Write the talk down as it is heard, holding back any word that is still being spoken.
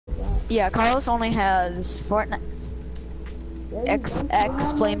Yeah, Carlos only has Fortnite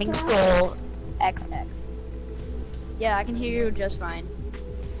XX Flaming Skull XX. Yeah, I can hear you just fine.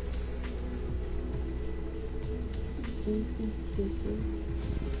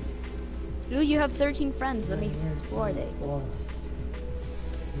 Dude, you have 13 friends. Let me. Who are they?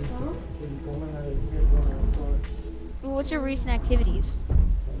 Ooh, what's your recent activities?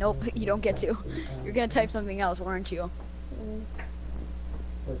 Nope, you don't get to. You're gonna type something else, weren't you?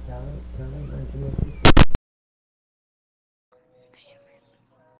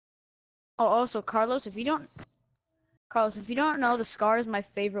 Oh, also, Carlos, if you don't know, the Scar is my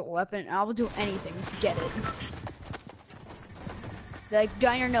favorite weapon. I will do anything to get it. Like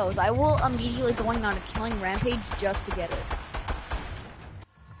Diner knows, I will immediately going on a killing rampage just to get it.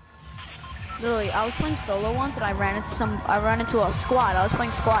 Literally, I was playing solo once and I ran into a squad. I was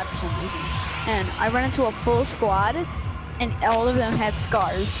playing squad for some reason. And I ran into a full squad and all of them had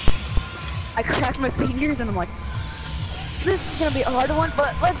scars. I cracked my fingers and I'm like, this is gonna be a hard one,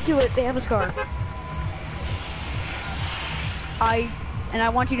 but let's do it. They have a scar. I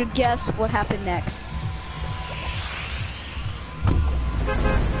want you to guess what happened next.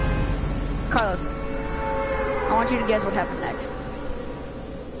 Carlos, I want you to guess what happened next.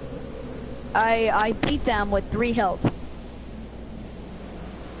 I beat them with 3 health.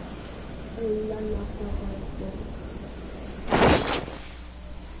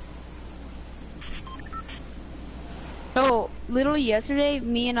 So literally yesterday,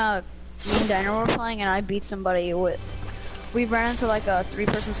 me and Dino were playing, and I beat somebody with. We ran into like a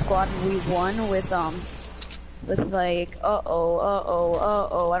 3-person squad, and we won with like I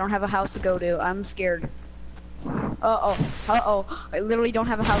don't have a house to go to. I'm scared. I literally don't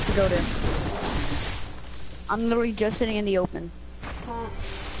have a house to go to. I'm literally just sitting in the open.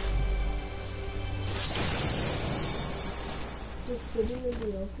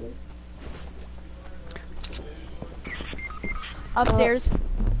 Upstairs.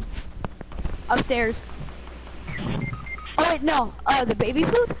 Upstairs. Oh wait, no. The baby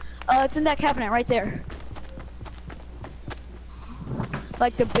food? It's in that cabinet right there.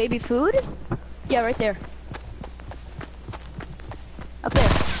 Like the baby food? Yeah, right there. Up there.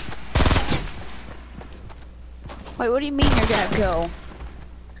 Wait, what do you mean you're gonna go?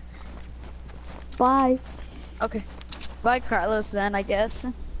 Bye. Okay. Bye, Carlos, then, I guess.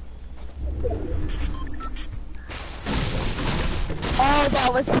 Oh,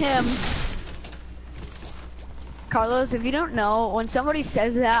 that was him. Carlos, if you don't know, when somebody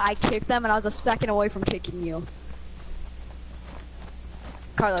says that, I kick them and I was a second away from kicking you.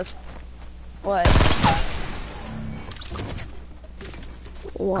 Carlos. What?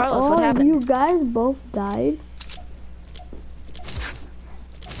 Carlos, what happened? You guys both died?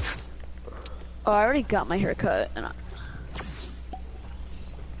 Oh, I already got my haircut. And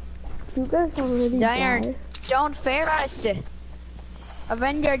You guys already died? Don't fear us.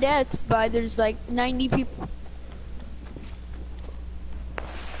 Avenge our deaths, but there's like 90 people.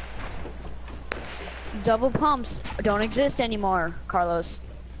 Double pumps don't exist anymore, Carlos.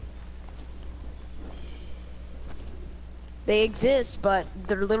 They exist, but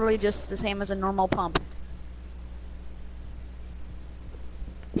they're literally just the same as a normal pump.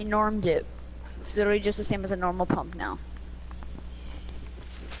 They normed it. It's literally just the same as a normal pump now.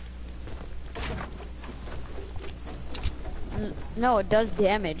 No, it does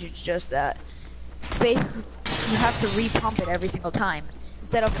damage. It's just that it's basically you have to re-pump it every single time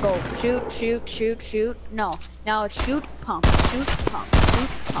instead of go shoot, shoot, shoot, shoot. No, now it's shoot, pump, shoot, pump, shoot,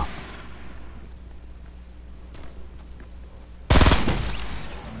 pump.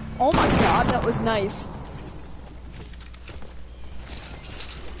 Oh my god, that was nice.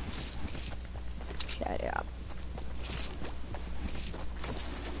 Shut up.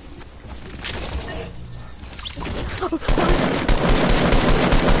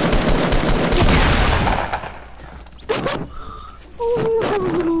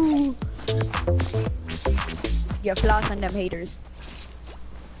 You're floss on them haters.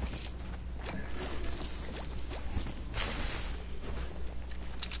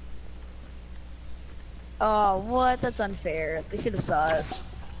 Oh, what? That's unfair. They should have saw it.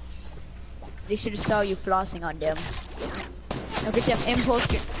 They should have saw you flossing on them. Look at them impulse.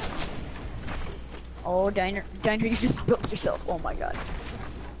 Oh, Diner, you just built yourself. Oh my god.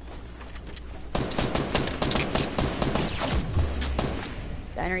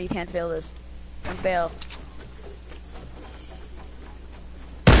 Diner, you can't fail this. Don't fail.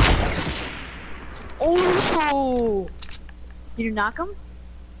 Oh! Did you knock him?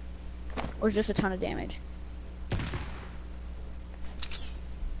 Or just a ton of damage?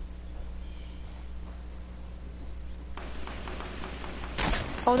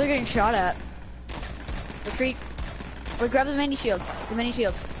 Oh, they're getting shot at. Retreat. Wait, grab the mini shields. The mini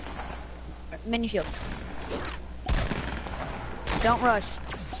shields. Mini shields. Don't rush.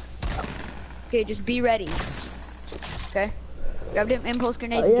 Okay, just be ready. Okay? Grab them impulse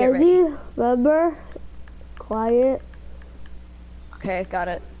grenades and get ready. Remember? Quiet. Okay, got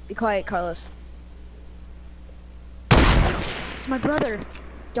it. Be quiet, Carlos. It's my brother.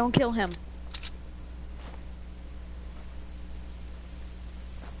 Don't kill him.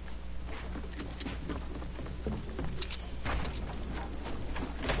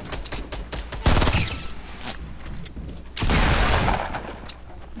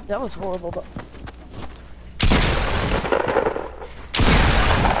 That was horrible, but...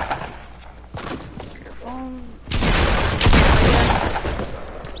 Careful.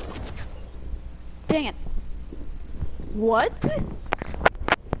 Dang it. What?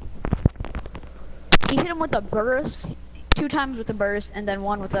 He hit him with a burst, 2 times with a burst, and then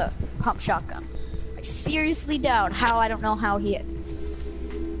 1 with a pump shotgun. I seriously doubt how, I don't know how he hit.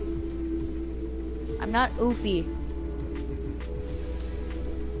 I'm not oofy.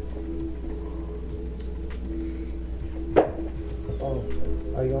 Oh,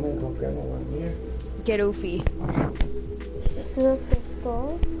 are you only gonna grab one here? Get oofy.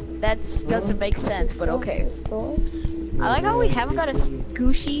 That Huh? doesn't make sense, but okay. I like how we haven't got a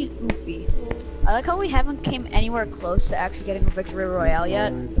scooshy oofy. I like how we haven't came anywhere close to actually getting a victory royale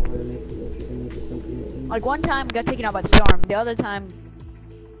yet. Like one time we got taken out by the storm. The other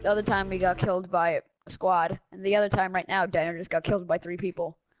time we got killed by a squad, and the other time right now, Daniel just got killed by 3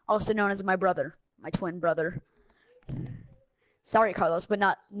 people, also known as my brother, my twin brother. Sorry, Carlos, but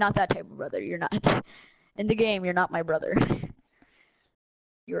not that type of brother. You're not in the game. You're not my brother.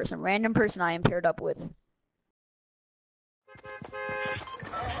 You are some random person I am paired up with.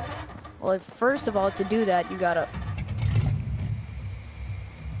 Well, first of all, to do that, you gotta.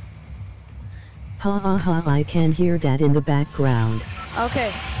 Ha ha ha, I can hear that in the background.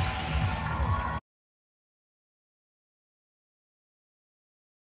 Okay.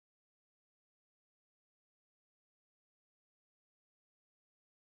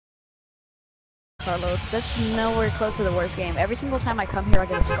 Carlos, that's nowhere close to the worst game. Every single time I come here, I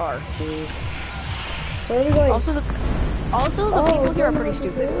get a scar. Where are we going? Also, the people here are pretty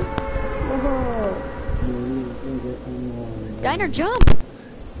stupid. Diner, jump!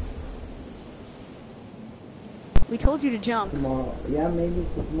 We told you to jump. Tomorrow. Yeah, maybe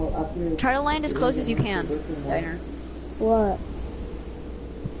tomorrow after. Try to land as close as you can, Diner. What?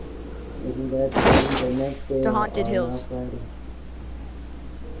 Maybe that's the next day. To Haunted Hills.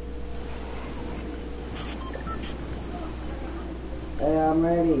 Hey, I'm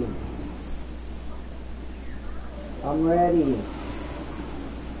ready. I'm ready.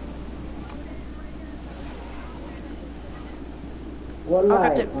 What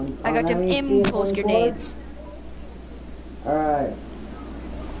light? I got them impulse grenades. Alright.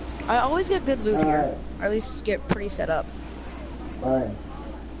 I always get good loot here, or at least get pretty set up. Alright.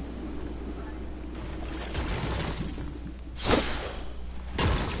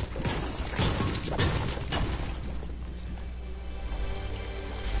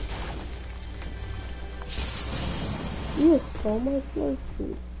 You stole my floor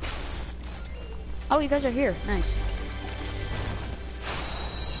suit. Oh, you guys are here. Nice.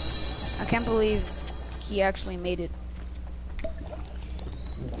 I can't believe he actually made it.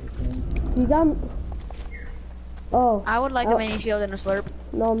 You got. Oh. I would like a mini shield and a slurp.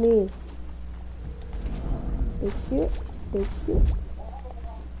 No, me. Thank you. Thank you.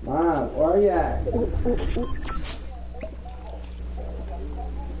 Mom, where are you at?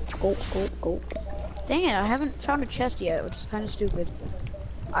 Go, go, go. Dang it, I haven't found a chest yet, which is kind of stupid.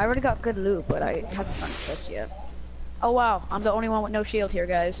 I already got good loot, but I haven't found a chest yet. Oh wow, I'm the only one with no shield here,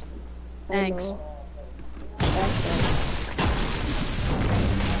 guys. Thanks.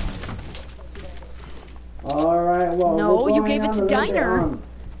 Alright, well. No, you gave it to Diner.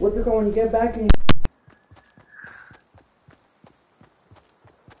 What's it going to get back in?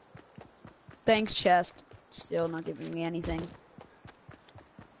 Thanks, chest. Still not giving me anything.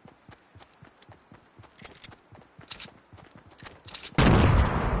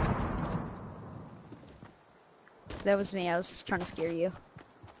 That was me, I was just trying to scare you.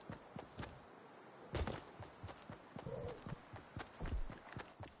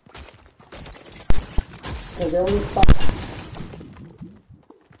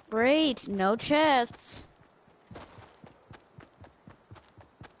 Great, no chests.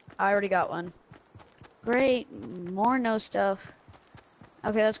 I already got one. Great, more no stuff.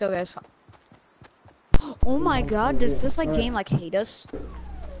 Okay, let's go, guys. Oh my god, does this like game like hate us?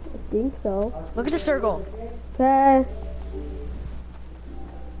 I think so. Look at the circle. Okay.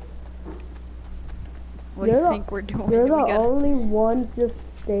 What do you think we're doing? You're We the gotta- only one just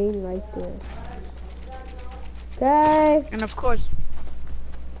staying right there. Okay. And of course,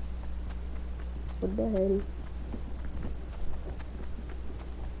 What the hell?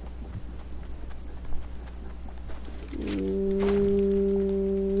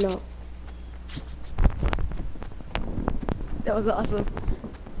 No. that was awesome.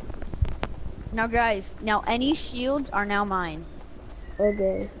 Now guys, now any shields are now mine.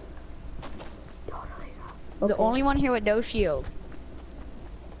 Okay. The only one here with no shield.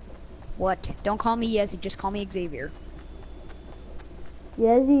 What? Don't call me Yezi, just call me Xavier.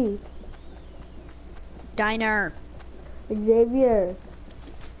 Yezi. Diner. Xavier.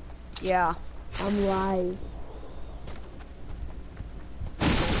 Yeah. I'm live.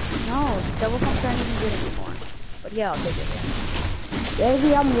 No, double pumps aren't even good anymore. But yeah, I'll take it.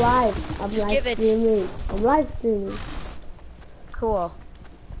 Yezi, I'm live. I'm Just live give it. streaming. I'm live streaming. Cool.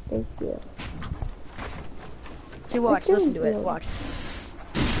 Thank you. See, watch, Okay, listen to it, yeah. watch.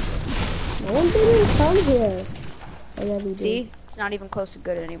 No one didn't come here. Oh, yeah, we did. See? It's not even close to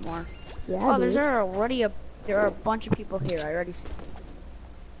good anymore. Yeah, Oh, dude. there are a bunch of people here, I already see.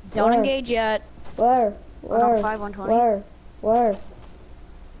 Don't Where? engage yet. Where? 105, 120. Where?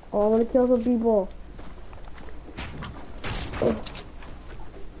 Oh, I want to kill some people.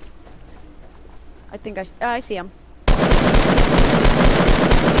 I think I see him. I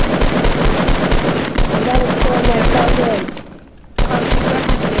gotta kill my cousins.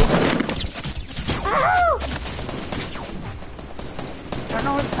 I don't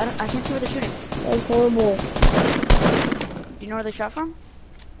know. I can't see where they're shooting. That's horrible. Do you know where they shot from?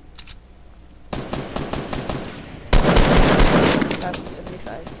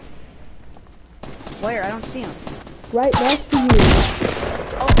 75. Where? I don't see him. Right next to you.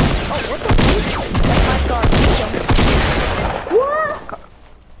 Oh, what the fuck? That's my scar. What?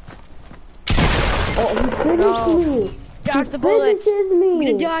 Oh, he finished No. me. Dodge He the bullets. finishes me. We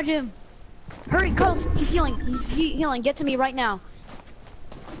can dodge him. Hurry, Carlos. He's healing. He's healing. Get to me right now.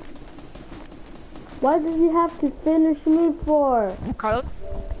 Why does he have to finish me for? Carlos.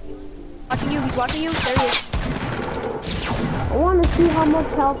 Watching you. He's watching you. There he is. I want to see how much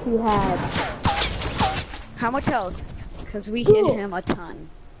health he had. How much health? Because we hit him a ton.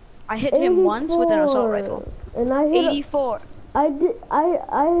 I hit him once with an assault 84. rifle. And I hit 84. I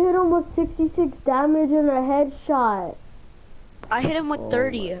hit him with 66 damage and a headshot. I hit him with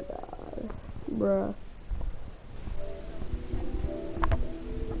 30. Bruh.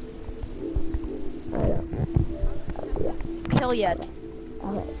 Kill yet.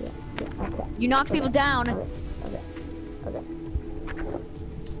 Okay, okay. You knocked people down. Okay.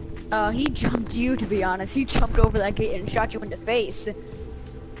 He jumped you, to be honest. He jumped over that gate and shot you in the face.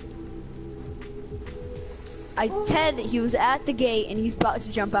 I said he was at the gate and he's about to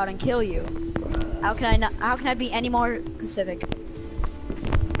jump out and kill you. How can I be any more specific?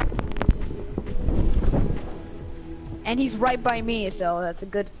 And he's right by me, so that's a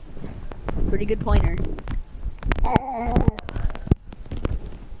pretty good pointer.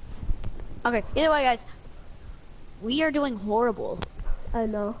 Okay, either way, guys, we are doing horrible. I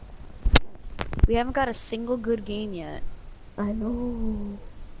know. We haven't got a single good game yet. I know.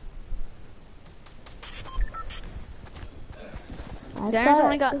 I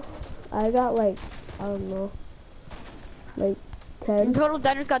got like, I don't know, like 10. In total,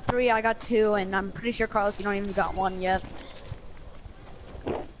 Denner's got 3, I got 2, and I'm pretty sure, Carlos, you don't even got 1 yet.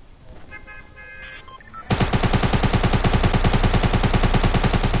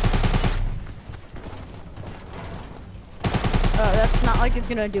 That's not like it's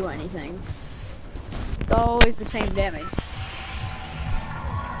gonna do anything. It's always the same damage.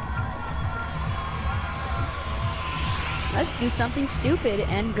 Let's do something stupid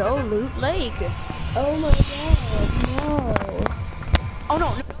and go loot Lake. Oh my god, no. Oh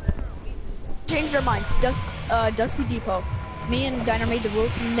no. Changed our minds. Dusty Depot. Me and Diner made the rule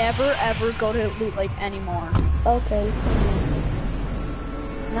to never ever go to Loot Lake anymore. Okay.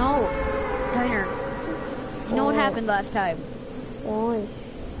 No. Diner. You know what happened last time? Why?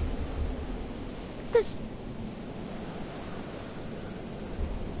 This.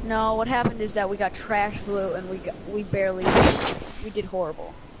 No, what happened is that we got trash loot and we did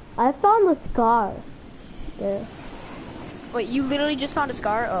horrible. I found a scar. There. Wait, you literally just found a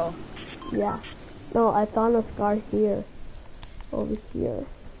scar? Oh. Yeah. No, I found a scar here. Over here.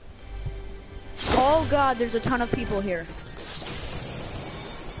 Oh god, there's a ton of people here.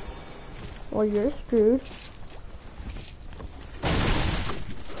 Well, you're screwed.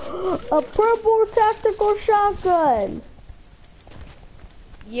 A purple tactical shotgun!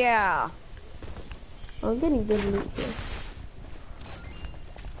 Yeah. I'm getting good loot here.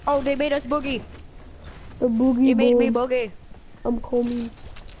 Oh, they made us boogie. The boogie You made me boom. boogie. I'm coming.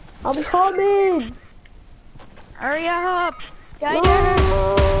 I'm coming! Hurry up! No! Diner!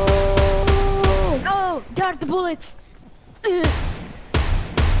 Oh, dodge the bullets! This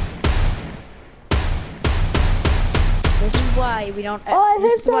is why we don't. Oh, I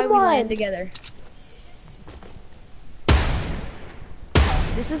This hit is why we someone. land together.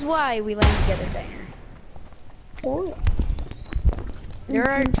 This is why we land together, Diner. Oh. There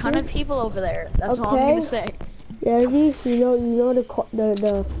are a ton of people over there. That's all I'm Okay. gonna say. Yezi, you know the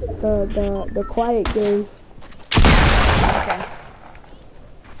quiet game. Okay.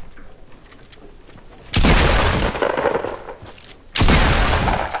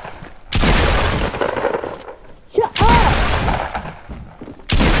 Shut up!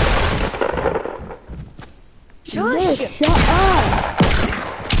 Shush! Shut up!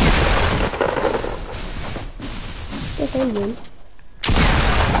 Yes, I'm in.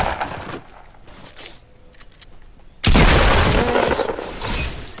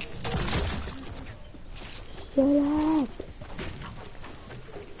 Shut up!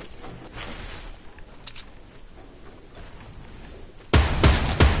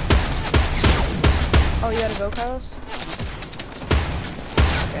 Oh, you gotta go, Carlos?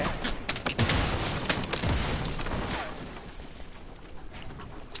 Okay.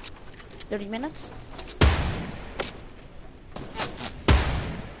 $30 minutes?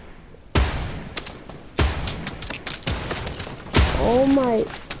 Oh my!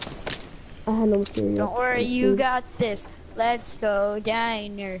 I had no material. Don't worry, you got this. Let's go,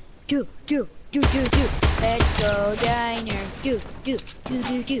 Diner. Do. Let's go, Diner. Do.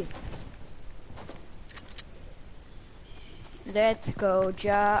 Let's go,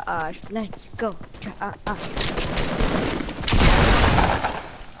 Josh. Let's go, Josh.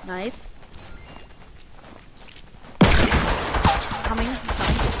 Nice. Coming.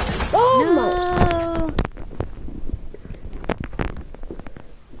 Oh my! No.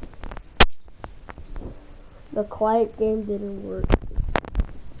 The quiet game didn't work.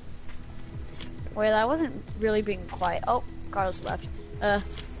 Well, I wasn't really being quiet. Oh, Carlos left.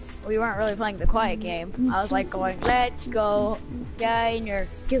 We weren't really playing the quiet game. I was like going, let's go, Diner.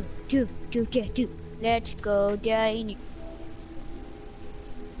 Do. Let's go, Diner.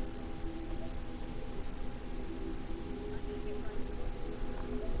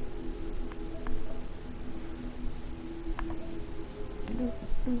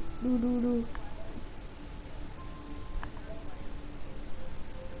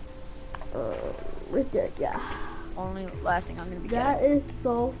 Right there, yeah. Only last thing I'm gonna be That is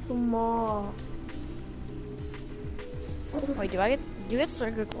so small. getting. Wait, do you get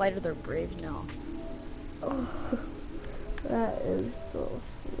Circuit Glider? They're brave? No. Oh, that is so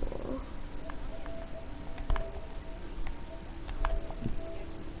small.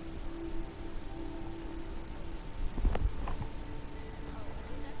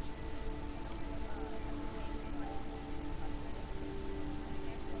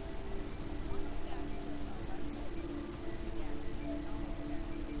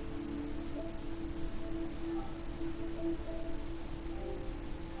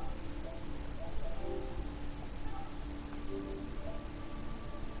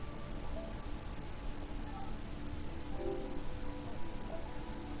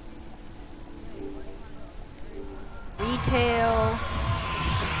 Retail.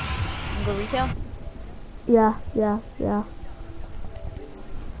 You go retail? Yeah.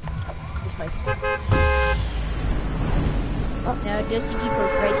 This place. No, Dusty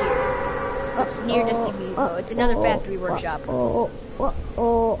Depot's right here. It's near Dusty Depot. It's another factory workshop. I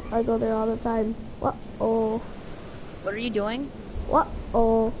go there all the time. What are you doing? What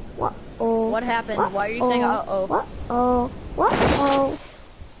happened? Why are you saying uh-oh?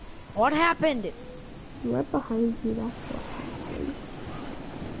 What happened? Right behind you, that's what happened.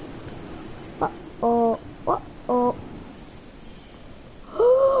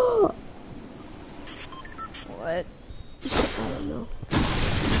 What? I don't know.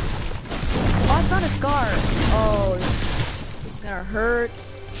 Oh, I found a scar. Oh, this is gonna hurt.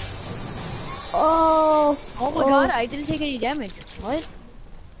 Oh my god, I didn't take any damage. What?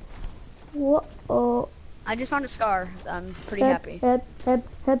 What? I just found a scar. I'm pretty happy. I'm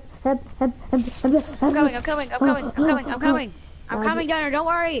coming, Gunner, don't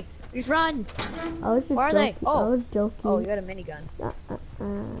worry. Just run. Where are they? I was joking. Oh, you got a minigun.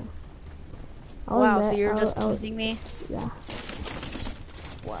 Wow, so you're just teasing me? Yeah.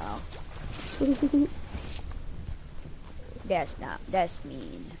 Wow. That's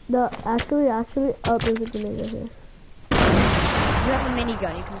mean. No, actually, there's a grenade right here. You have a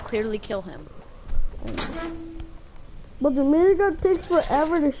minigun, you can clearly kill him. But the minigun takes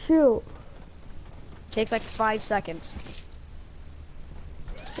forever to shoot. Takes like 5 seconds.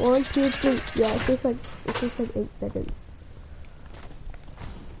 1, 2, 3. Yeah, it takes like 8 seconds.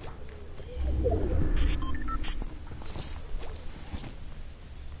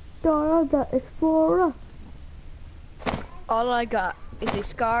 Dora the Explorer. All I got is a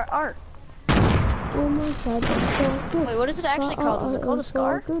scar art. Oh my god, that's so good. Wait, what is it actually called? Is it called a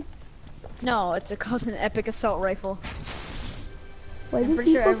scar? So No, it's called an epic assault rifle. Why I'm do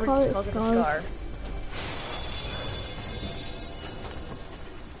pretty sure people everyone call just calls it a scar.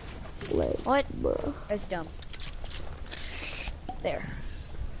 Like, What? bruh. That's dumb. There.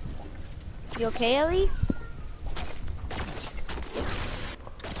 You okay, Ellie?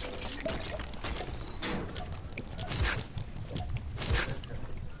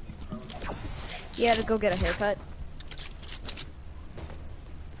 You had to go get a haircut.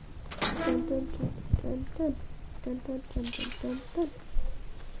 Dun, dun, dun, dun, dun, dun, dun, dun, dun, dun.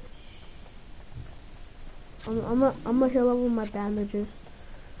 I'm gonna heal up with my bandages.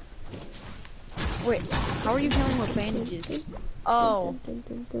 Wait, how are you healing with bandages? Oh, Dun,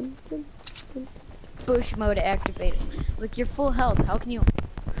 dun, dun, dun, dun, bush mode activated. Like you're full health. How can you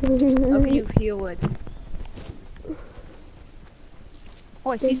dun. heal with?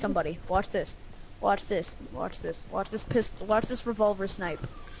 Oh, I see somebody. Watch this. Watch this. Watch this. Watch this pistol. Watch this revolver snipe.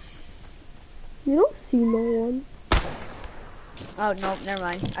 You don't see no one. Oh no, never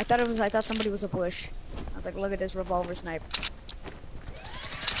mind. I thought somebody was a bush. I was like, look at this revolver snipe.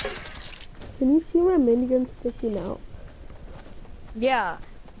 Can you see my minigun sticking out? Yeah,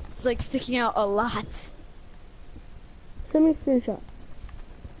 it's like sticking out a lot. Send me a screenshot.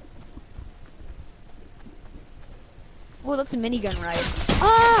 Oh, that's a minigun ride.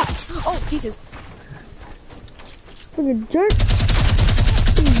 Ah! Oh, Jesus. Fucking jerk!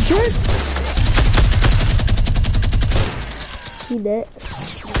 Jerk! He dead.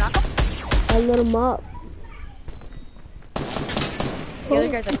 You knock him? I lit him up. The other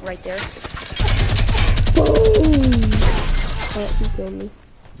guy's like right there. Boom! Oh, he killed me.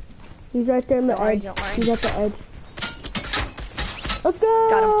 He's right there on the Don't worry, edge. don't worry. He's at the edge. Let's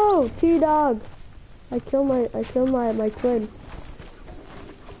go! T-Dog! I killed my twin.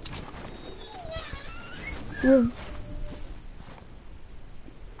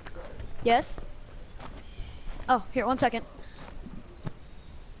 Yes? Oh, here, 1 second.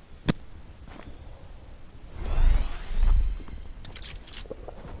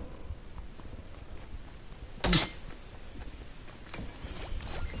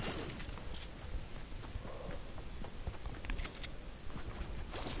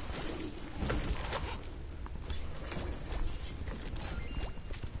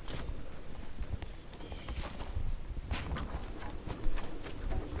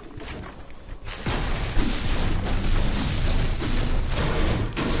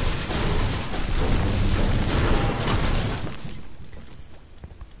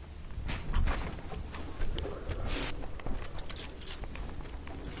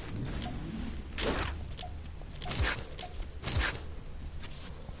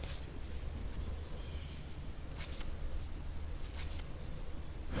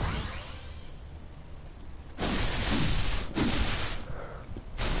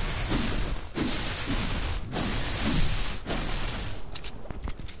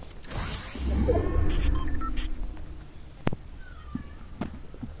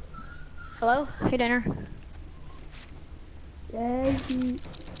 Hello? Hey, Dinner. Yezi.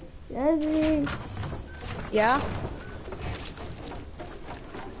 Yezi. Yeah?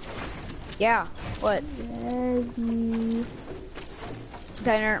 Yeah. What? Yezi.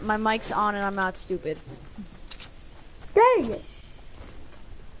 Diner, my mic's on and I'm not stupid. Dang it!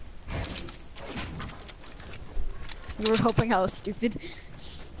 You were hoping I was stupid.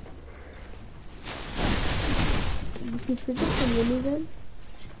 You can pick up the minigun?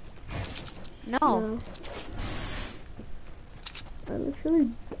 No. I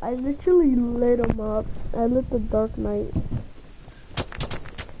literally lit him up. I lit the Dark Knight.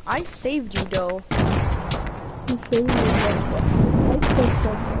 I saved you, though. He saved me. I killed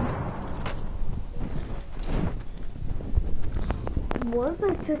someone. Once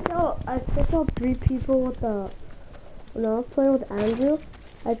I took out 3 people with the. When I was playing with Andrew,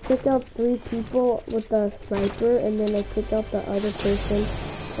 I took out 3 people with the sniper, and then I took out the other person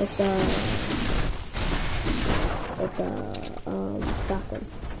with the shotgun.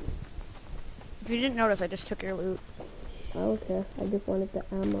 If you didn't notice, I just took your loot. I don't care. I just wanted the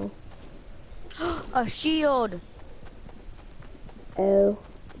ammo. A shield! Oh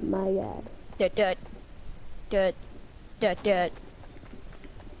my god. Dut dut. Dut. Dut dut.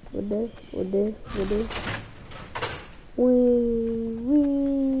 With this.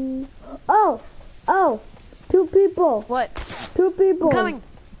 Wee. Oh! people. What? 2 people. I'm coming.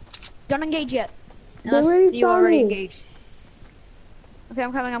 Don't engage yet. They Unless already you saw already me. engaged. Okay,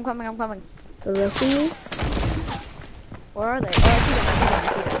 I'm coming. The rest of you? Where are they? Oh, I see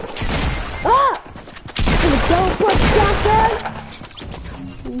them. Ah! Don't put shotgun!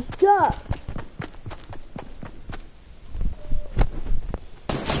 You suck!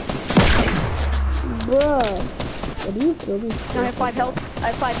 Bruh. What do you kill me? Now I have 5 health.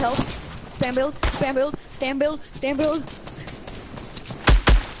 Spam build.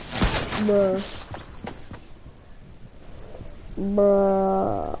 Bruh.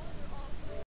 Bruh.